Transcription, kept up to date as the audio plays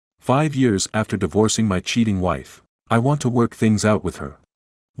5 years after divorcing my cheating wife. I want to work things out with her.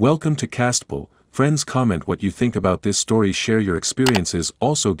 Welcome to Castable. Friends, comment what you think about this story, share your experiences,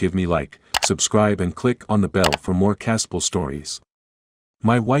 also give me like, subscribe and click on the bell for more Castable stories.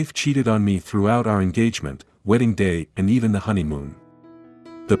 My wife cheated on me throughout our engagement, wedding day and even the honeymoon.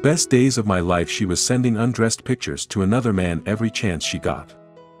 The best days of my life she was sending undressed pictures to another man every chance she got.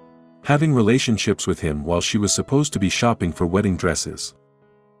 Having relationships with him while she was supposed to be shopping for wedding dresses.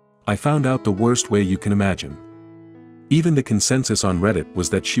 I found out the worst way you can imagine. Even the consensus on Reddit was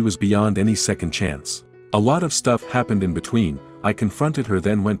that she was beyond any second chance. A lot of stuff happened in between. I confronted her,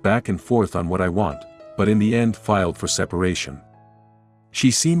 then went back and forth on what I want, but in the end filed for separation. She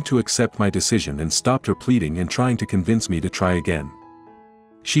seemed to accept my decision and stopped her pleading and trying to convince me to try again.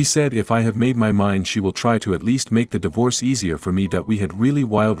 She said if I have made my mind she will try to at least make the divorce easier for me. That we had really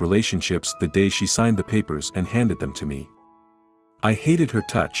wild relationships the day she signed the papers and handed them to me. I hated her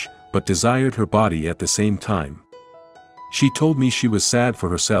touch, but desired her body at the same time. She told me she was sad for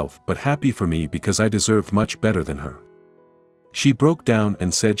herself but happy for me because I deserved much better than her. She broke down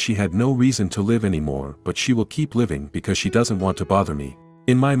and said she had no reason to live anymore, but she will keep living because she doesn't want to bother me.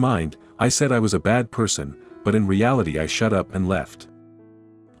 In my mind, I said I was a bad person, but in reality I shut up and left.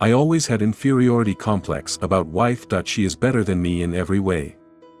 I always had inferiority complex about wife. She is better than me in every way.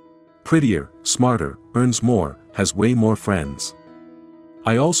 Prettier, smarter, earns more, has way more friends.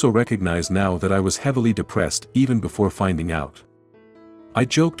 I also recognize now that I was heavily depressed even before finding out. I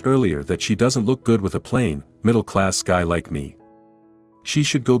joked earlier that she doesn't look good with a plain, middle-class guy like me. She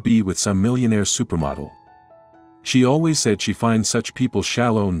should go be with some millionaire supermodel. She always said she finds such people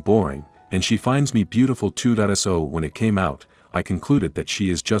shallow and boring, and she finds me beautiful too. So when it came out, I concluded that she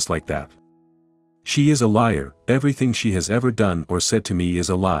is just like that. She is a liar. Everything she has ever done or said to me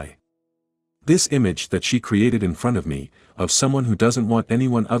is a lie. This image that she created in front of me, of someone who doesn't want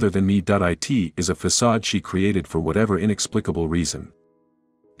anyone other than me. It is a facade she created for whatever inexplicable reason.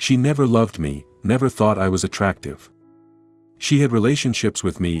 She never loved me, never thought I was attractive. She had relationships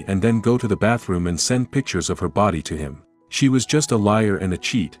with me and then go to the bathroom and send pictures of her body to him. She was just a liar and a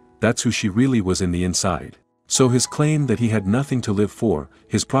cheat. That's who she really was in the inside. So his claim that he had nothing to live for,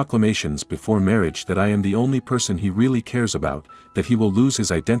 his proclamations before marriage that I am the only person he really cares about, that he will lose his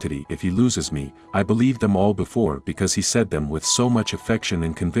identity if he loses me, I believed them all before because he said them with so much affection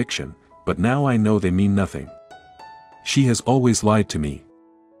and conviction, but now I know they mean nothing. She has always lied to me.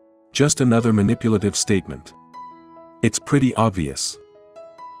 Just another manipulative statement. It's pretty obvious.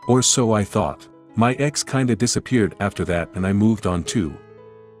 Or so I thought. My ex kinda disappeared after that and I moved on too.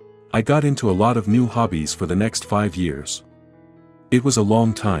 I got into a lot of new hobbies for the next 5 years. It was a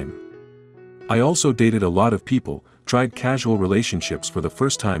long time. I also dated a lot of people, tried casual relationships for the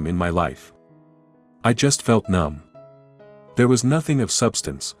first time in my life. I just felt numb. There was nothing of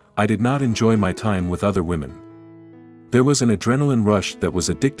substance. I did not enjoy my time with other women. There was an adrenaline rush that was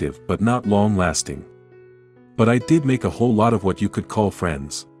addictive but not long-lasting. But I did make a whole lot of what you could call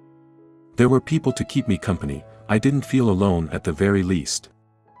friends. There were people to keep me company. I didn't feel alone at the very least.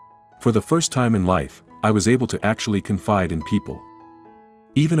 For the first time in life, I was able to actually confide in people.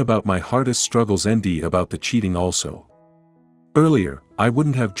 Even about my hardest struggles and about the cheating also. Earlier, I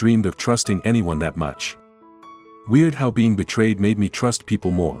wouldn't have dreamed of trusting anyone that much. Weird how being betrayed made me trust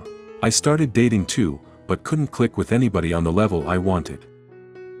people more. I started dating too, but couldn't click with anybody on the level I wanted.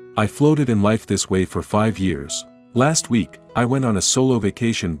 I floated in life this way for 5 years. Last week, I went on a solo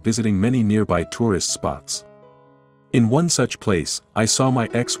vacation visiting many nearby tourist spots. In one such place, I saw my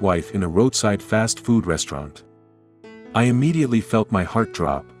ex-wife in a roadside fast food restaurant. I immediately felt my heart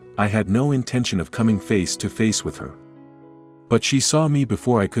drop. I had no intention of coming face to face with her. But she saw me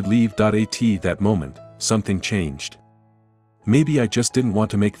before I could leave. At that moment, something changed. Maybe I just didn't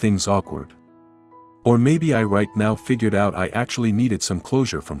want to make things awkward. Or maybe I right now figured out I actually needed some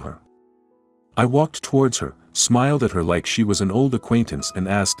closure from her. I walked towards her, smiled at her like she was an old acquaintance and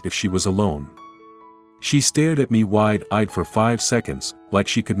asked if she was alone. She stared at me wide-eyed for 5 seconds, like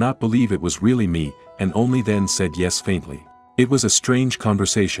she could not believe it was really me, and only then said yes faintly. It was a strange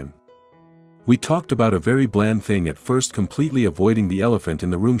conversation. We talked about a very bland thing at first, completely avoiding the elephant in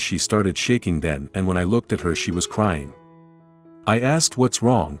the room. She started shaking then, and when I looked at her she was crying. I asked what's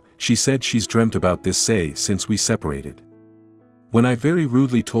wrong. She said she's dreamt about this since we separated. When I very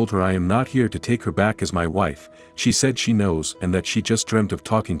rudely told her I am not here to take her back as my wife, she said she knows and that she just dreamt of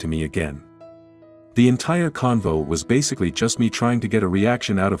talking to me again. The entire convo was basically just me trying to get a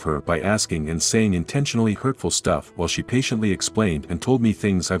reaction out of her by asking and saying intentionally hurtful stuff while she patiently explained and told me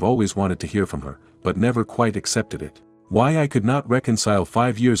things I've always wanted to hear from her, but never quite accepted it. Why I could not reconcile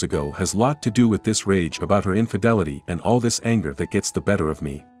 5 years ago has a lot to do with this rage about her infidelity and all this anger that gets the better of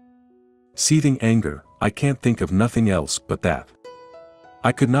me. Seething anger, I can't think of nothing else but that.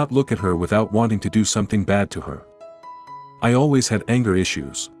 I could not look at her without wanting to do something bad to her. I always had anger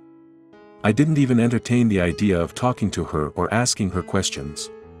issues. I didn't even entertain the idea of talking to her or asking her questions.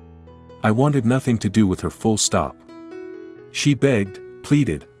 I wanted nothing to do with her, full stop. She begged,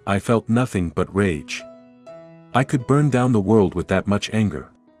 pleaded, I felt nothing but rage. I could burn down the world with that much anger.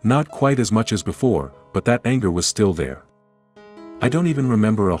 Not quite as much as before, but that anger was still there. I don't even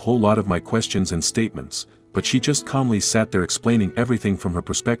remember a whole lot of my questions and statements, but she just calmly sat there explaining everything from her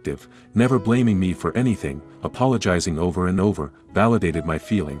perspective, never blaming me for anything, apologizing over and over, validated my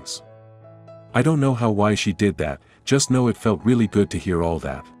feelings. I don't know why she did that, just know it felt really good to hear all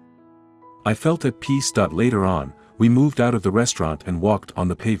that. I felt at peace. Later on, we moved out of the restaurant and walked on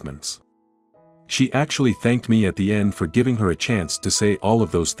the pavements. She actually thanked me at the end for giving her a chance to say all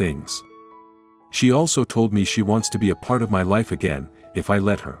of those things. She also told me she wants to be a part of my life again, if I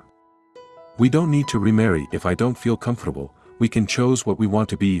let her. We don't need to remarry if I don't feel comfortable, we can choose what we want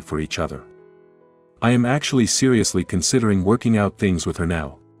to be for each other. I am actually seriously considering working out things with her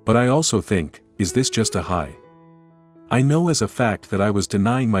now, but I also think, is this just a high? I know as a fact that I was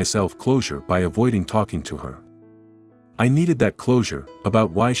denying myself closure by avoiding talking to her. I needed that closure,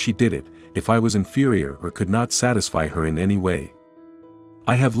 about why she did it, if I was inferior or could not satisfy her in any way.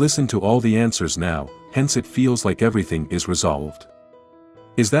 I have listened to all the answers now, hence it feels like everything is resolved.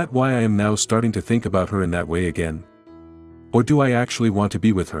 Is that why I am now starting to think about her in that way again? Or do I actually want to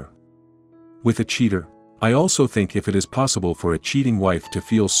be with her? With a cheater? I also think if it is possible for a cheating wife to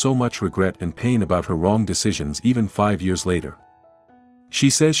feel so much regret and pain about her wrong decisions even 5 years later. She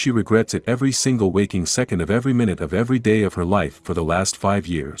says she regrets it every single waking second of every minute of every day of her life for the last 5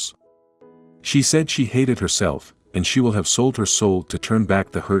 years. She said she hated herself, and she will have sold her soul to turn back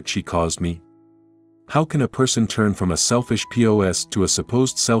the hurt she caused me. How can a person turn from a selfish POS to a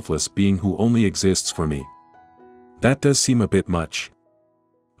supposed selfless being who only exists for me? That does seem a bit much.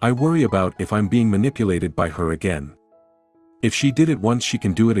 I worry about if I'm being manipulated by her again. If she did it once she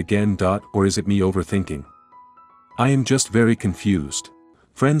can do it again. Or is it me overthinking? I am just very confused.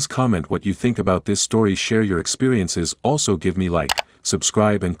 Friends, comment what you think about this story, share your experiences, also give me like,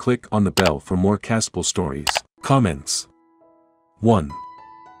 subscribe and click on the bell for more castable stories. Comments. 1.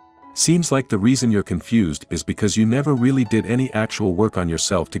 Seems like the reason you're confused is because you never really did any actual work on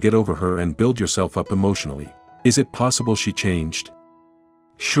yourself to get over her and build yourself up emotionally. Is it possible she changed?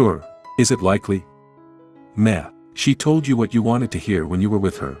 Sure. Is it likely? Meh. She told you what you wanted to hear when you were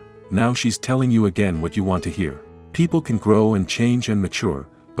with her, now she's telling you again what you want to hear. People can grow and change and mature,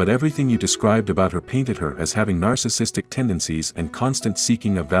 but everything you described about her painted her as having narcissistic tendencies and constant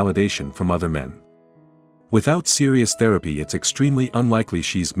seeking of validation from other men. Without serious therapy, it's extremely unlikely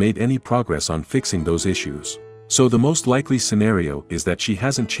she's made any progress on fixing those issues. So the most likely scenario is that she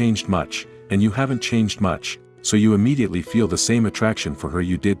hasn't changed much, and you haven't changed much, so you immediately feel the same attraction for her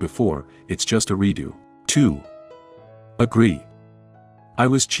you did before, it's just a redo. 2. Agree. I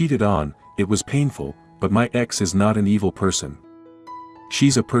was cheated on, it was painful, but my ex is not an evil person.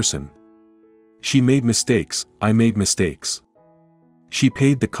 She's a person. She made mistakes, I made mistakes. She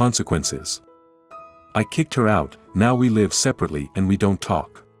paid the consequences. I kicked her out, now we live separately and we don't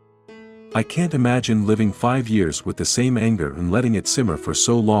talk. I can't imagine living 5 years with the same anger and letting it simmer for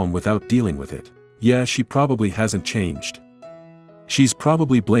so long without dealing with it. Yeah, she probably hasn't changed. She's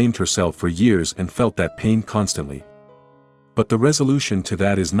probably blamed herself for years and felt that pain constantly. But the resolution to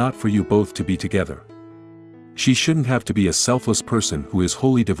that is not for you both to be together. She shouldn't have to be a selfless person who is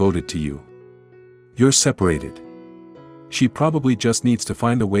wholly devoted to you. You're separated. She probably just needs to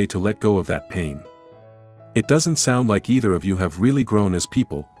find a way to let go of that pain. It doesn't sound like either of you have really grown as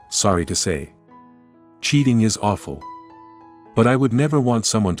people, sorry to say. Cheating is awful. But I would never want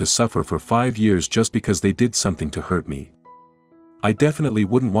someone to suffer for 5 years just because they did something to hurt me. I definitely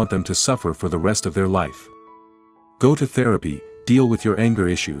wouldn't want them to suffer for the rest of their life. Go to therapy, deal with your anger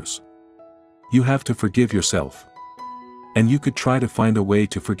issues. You have to forgive yourself. And you could try to find a way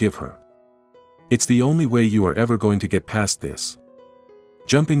to forgive her. It's the only way you are ever going to get past this.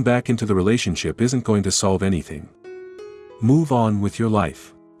 Jumping back into the relationship isn't going to solve anything. Move on with your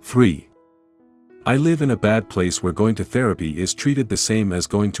life. 3. I live in a bad place where going to therapy is treated the same as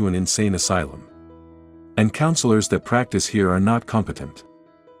going to an insane asylum. And counselors that practice here are not competent.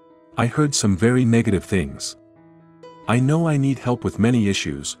 I heard some very negative things. I know I need help with many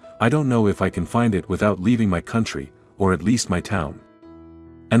issues, I don't know if I can find it without leaving my country, or at least my town.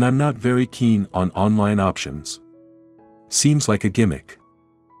 And I'm not very keen on online options. Seems like a gimmick.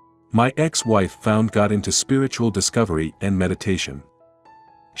 My ex-wife found God into spiritual discovery and meditation.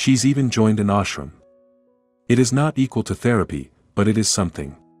 She's even joined an ashram. It is not equal to therapy, but it is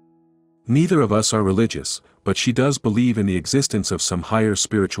something. Neither of us are religious, but she does believe in the existence of some higher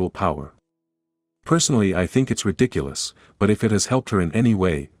spiritual power. Personally, I think it's ridiculous, but if it has helped her in any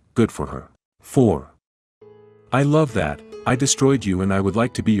way, good for her. 4. I love that. I destroyed you and I would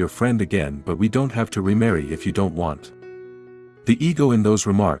like to be your friend again, but we don't have to remarry if you don't want. The ego in those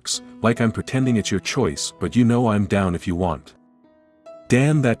remarks, like I'm pretending it's your choice, but you know I'm down if you want.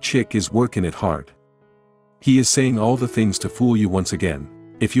 Damn, that chick is working it hard. He is saying all the things to fool you once again.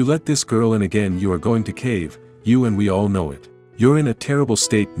 If you let this girl in again, you are going to cave, you and we all know it. You're in a terrible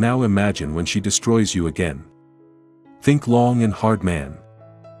state now. Imagine when she destroys you again. Think long and hard, man.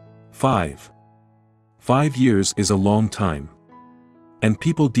 5. 5 years is a long time. And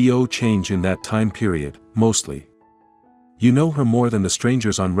people do change in that time period, mostly. You know her more than the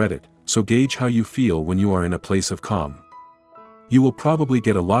strangers on Reddit, so gauge how you feel when you are in a place of calm. You will probably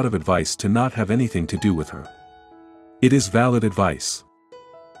get a lot of advice to not have anything to do with her. It is valid advice.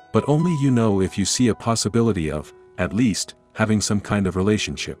 But only you know if you see a possibility of, at least, having some kind of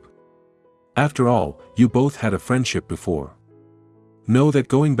relationship. After all, you both had a friendship before. Know that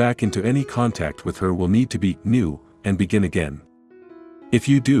going back into any contact with her will need to be new, and begin again. If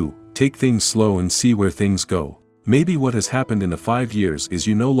you do, take things slow and see where things go. Maybe what has happened in the 5 years is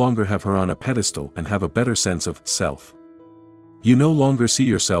you no longer have her on a pedestal and have a better sense of self. You no longer see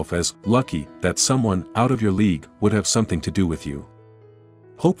yourself as lucky that someone out of your league would have something to do with you.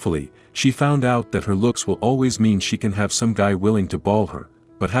 Hopefully, she found out that her looks will always mean she can have some guy willing to ball her,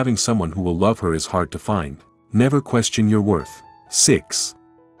 but having someone who will love her is hard to find. Never question your worth. 6.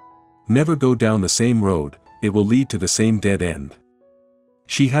 Never go down the same road, it will lead to the same dead end.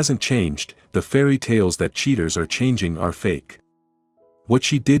 She hasn't changed, the fairy tales that cheaters are changing are fake. What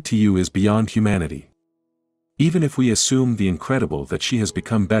she did to you is beyond humanity. Even if we assume the incredible that she has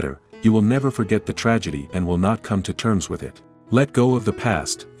become better, you will never forget the tragedy and will not come to terms with it. Let go of the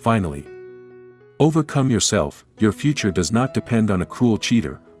past, finally. Overcome yourself. Your future does not depend on a cruel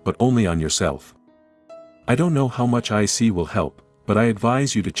cheater, but only on yourself. I don't know how much IC will help, but I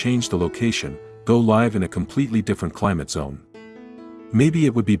advise you to change the location, go live in a completely different climate zone. Maybe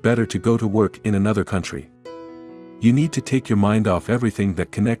it would be better to go to work in another country. You need to take your mind off everything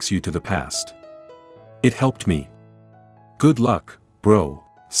that connects you to the past. It helped me. Good luck, bro.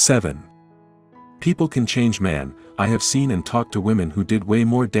 7. People can change, man. I have seen and talked to women who did way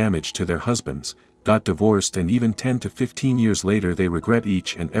more damage to their husbands, got divorced, and even 10 to 15 years later they regret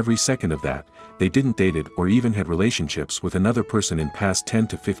each and every second of that. They didn't dated or even had relationships with another person in past 10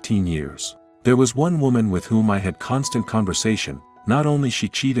 to 15 years. There was one woman with whom I had constant conversation. Not only she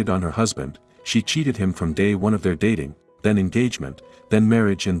cheated on her husband, she cheated him from day one of their dating, then engagement, then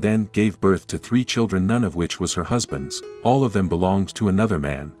marriage, and then gave birth to 3 children, none of which was her husband's. All of them belonged to another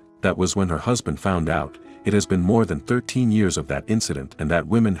man. That was when her husband found out. It has been more than 13 years of that incident, and that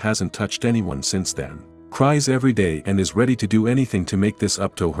woman hasn't touched anyone since then. Cries every day and is ready to do anything to make this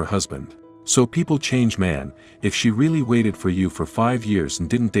up to her husband. So people change, man. If she really waited for you for 5 years and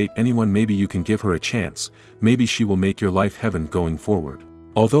didn't date anyone, maybe you can give her a chance. Maybe she will make your life heaven going forward.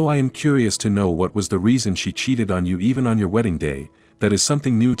 Although I am curious to know what was the reason she cheated on you even on your wedding day. That is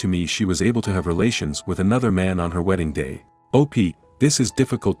something new to me. She was able to have relations with another man on her wedding day. OP, this is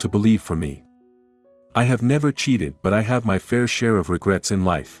difficult to believe for me. I have never cheated, but I have my fair share of regrets in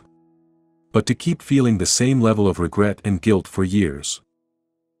life. But to keep feeling the same level of regret and guilt for years.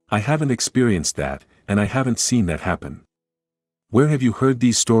 I haven't experienced that, and I haven't seen that happen. Where have you heard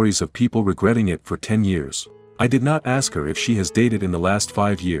these stories of people regretting it for 10 years? I did not ask her if she has dated in the last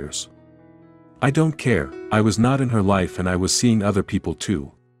 5 years. I don't care. I was not in her life and I was seeing other people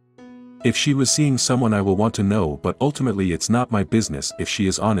too. If she was seeing someone, I will want to know, but ultimately it's not my business if she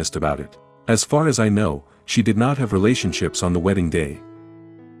is honest about it. As far as I know, she did not have relationships on the wedding day.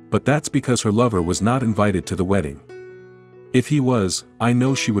 But that's because her lover was not invited to the wedding. If he was, I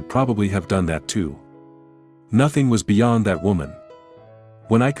know she would probably have done that too. Nothing was beyond that woman.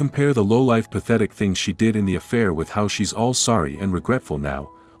 When I compare the low-life pathetic things she did in the affair with how she's all sorry and regretful now,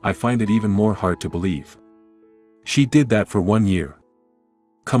 I find it even more hard to believe. She did that for 1 year.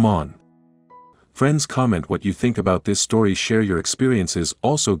 Come on. Friends, comment what you think about this story, share your experiences,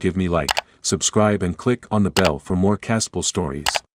 also give me like, subscribe and click on the bell for more castable stories.